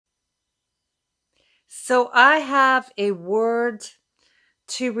So I have a word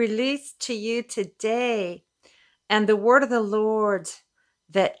to release to you today. And the word of the Lord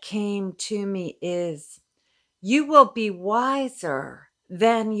that came to me is, you will be wiser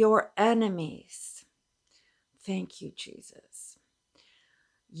than your enemies. Thank you, Jesus.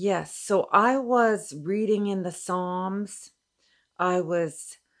 Yes, so I was reading in the Psalms. I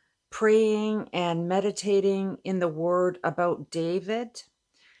was praying and meditating in the word about David.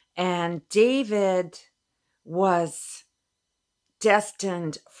 And David was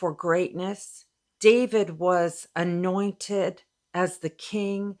destined for greatness. David was anointed as the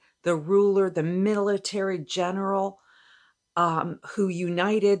king, the ruler, the military general who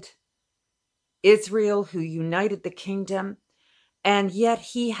united Israel, who united the kingdom. And yet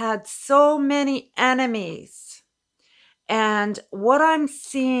he had so many enemies. And what I'm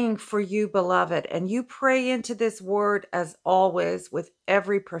seeing for you, beloved, and you pray into this word as always with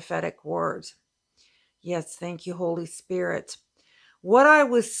every prophetic word. Yes, thank you, Holy Spirit. What I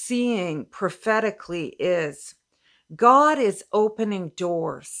was seeing prophetically is God is opening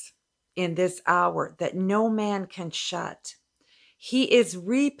doors in this hour that no man can shut. He is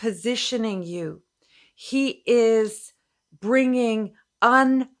repositioning you. He is bringing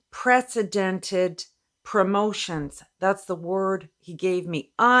unprecedented promotions. That's the word he gave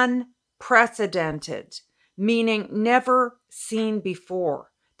me. Unprecedented, meaning never seen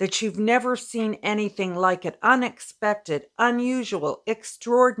before. That you've never seen anything like it. Unexpected, unusual,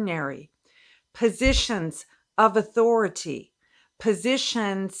 extraordinary. Positions of authority,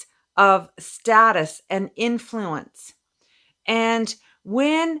 positions of status and influence. And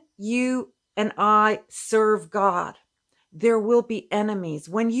when you and I serve God, there will be enemies.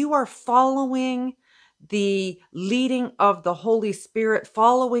 When you are following the leading of the Holy Spirit,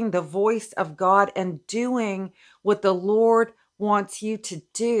 following the voice of God and doing what the Lord wants you to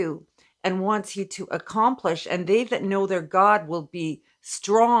do and wants you to accomplish, and they that know their God will be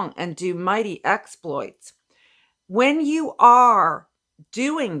strong and do mighty exploits. When you are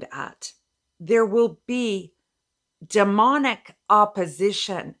doing that, there will be demonic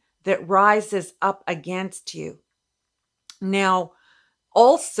opposition that rises up against you. Now,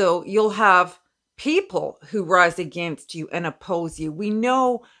 also, you'll have people who rise against you and oppose you. We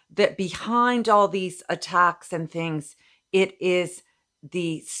know that behind all these attacks and things, it is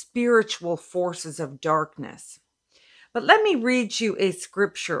the spiritual forces of darkness. But let me read you a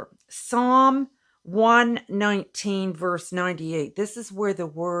scripture. Psalm 119, verse 98. This is where the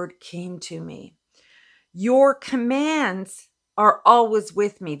word came to me. Your commands are always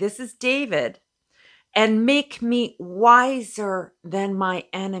with me. This is David. And make me wiser than my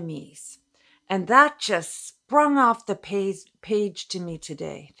enemies. And that just sprung off the page to me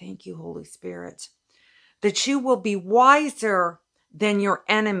today. Thank you, Holy Spirit. That you will be wiser than your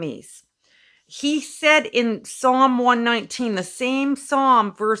enemies. He said in Psalm 119, the same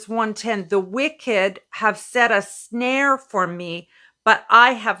Psalm, verse 110, the wicked have set a snare for me, but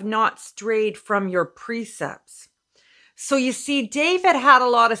I have not strayed from your precepts. So you see, David had a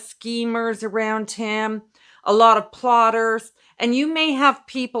lot of schemers around him, a lot of plotters, and you may have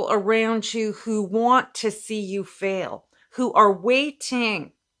people around you who want to see you fail, who are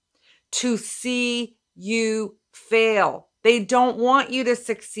waiting to see you fail. They don't want you to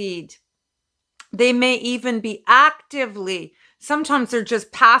succeed. They may even be actively, sometimes they're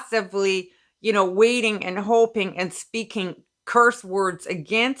just passively, waiting and hoping and speaking curse words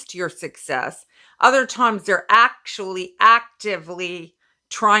against your success. Other times they're actually actively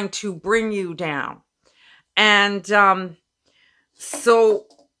trying to bring you down. And so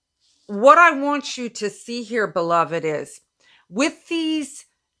what I want you to see here, beloved, is with these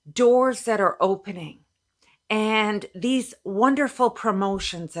doors that are opening and these wonderful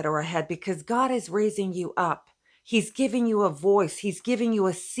promotions that are ahead, because God is raising you up. He's giving you a voice. He's giving you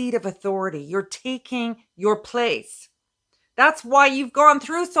a seat of authority. You're taking your place. That's why you've gone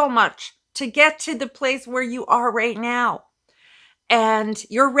through so much to get to the place where you are right now. And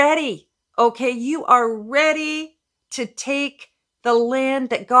you're ready. Okay, you are ready to take the land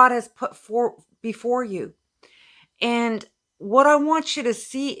that God has put before you. And what I want you to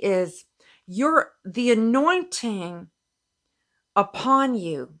see is the anointing upon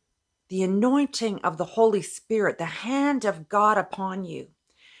you, the anointing of the Holy Spirit, the hand of God upon you,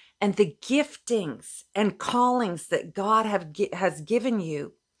 and the giftings and callings that God has given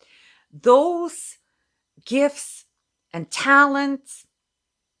you. Those gifts and talents,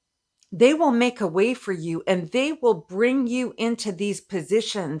 they will make a way for you, and they will bring you into these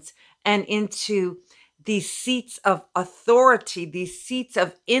positions and into these seats of authority, these seats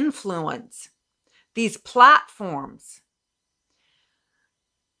of influence, these platforms.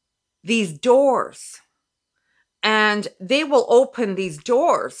 these doors, and they will open these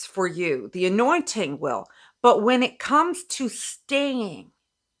doors for you. The anointing will. But when it comes to staying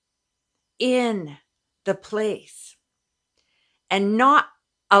in the place and not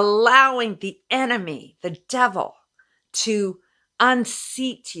allowing the enemy, the devil, to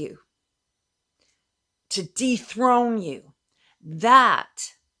unseat you, to dethrone you,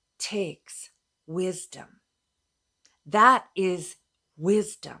 that takes wisdom. That is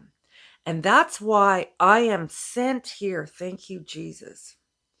wisdom. And that's why I am sent here, thank you, Jesus,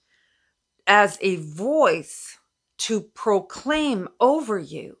 as a voice to proclaim over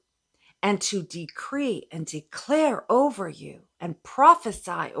you and to decree and declare over you and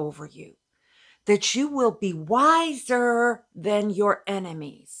prophesy over you that you will be wiser than your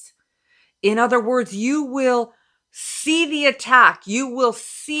enemies. In other words, you will see the attack, you will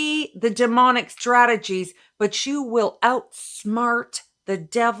see the demonic strategies, but you will outsmart the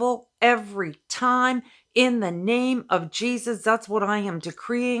devil every time in the name of Jesus. That's what I am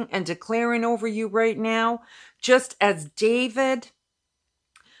decreeing and declaring over you right now. Just as David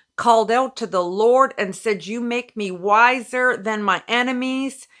called out to the Lord and said, you make me wiser than my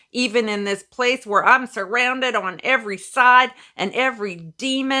enemies, even in this place where I'm surrounded on every side and every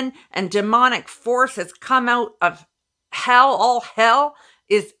demon and demonic force has come out of hell. All hell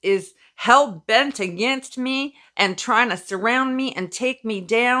is hell bent against me and trying to surround me and take me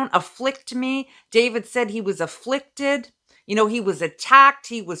down, afflict me. David said he was afflicted. He was attacked.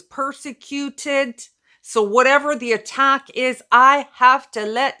 He was persecuted. So whatever the attack is, I have to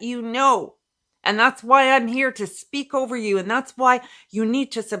let you know. And that's why I'm here to speak over you. And that's why you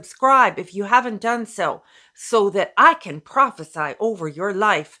need to subscribe if you haven't done so that I can prophesy over your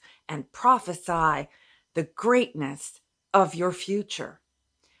life and prophesy the greatness of your future.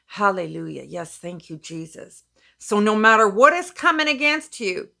 Hallelujah. Yes, thank you, Jesus. So no matter what is coming against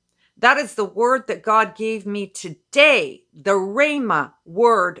you, that is the word that God gave me today, the Rhema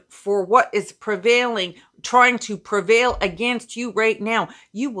word for what is prevailing, trying to prevail against you right now.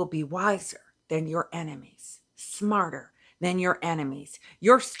 You will be wiser than your enemies, smarter than your enemies.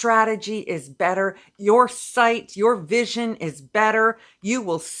 Your strategy is better. Your sight, your vision is better. You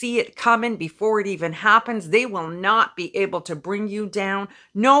will see it coming before it even happens. They will not be able to bring you down.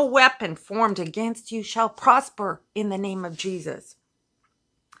 No weapon formed against you shall prosper in the name of Jesus.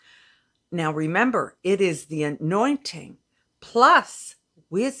 Now remember, it is the anointing plus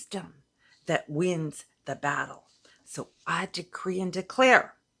wisdom that wins the battle. So I decree and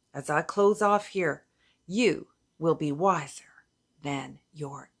declare, as I close off here, you will be wiser than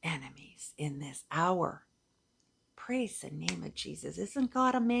your enemies in this hour. Praise the name of Jesus. Isn't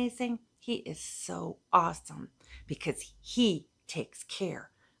God amazing? He is so awesome because he takes care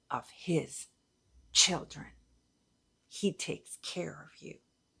of his children. He takes care of you.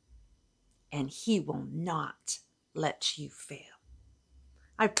 And he will not let you fail.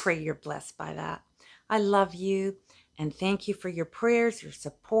 I pray you're blessed by that. I love you and thank you for your prayers, your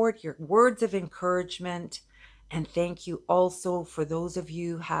support, your words of encouragement. And thank you also for those of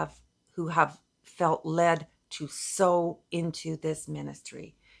you who have felt led to sow into this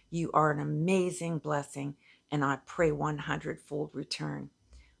ministry. You are an amazing blessing, and I pray 100-fold return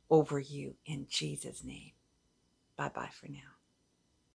over you in Jesus' name. Bye-bye for now.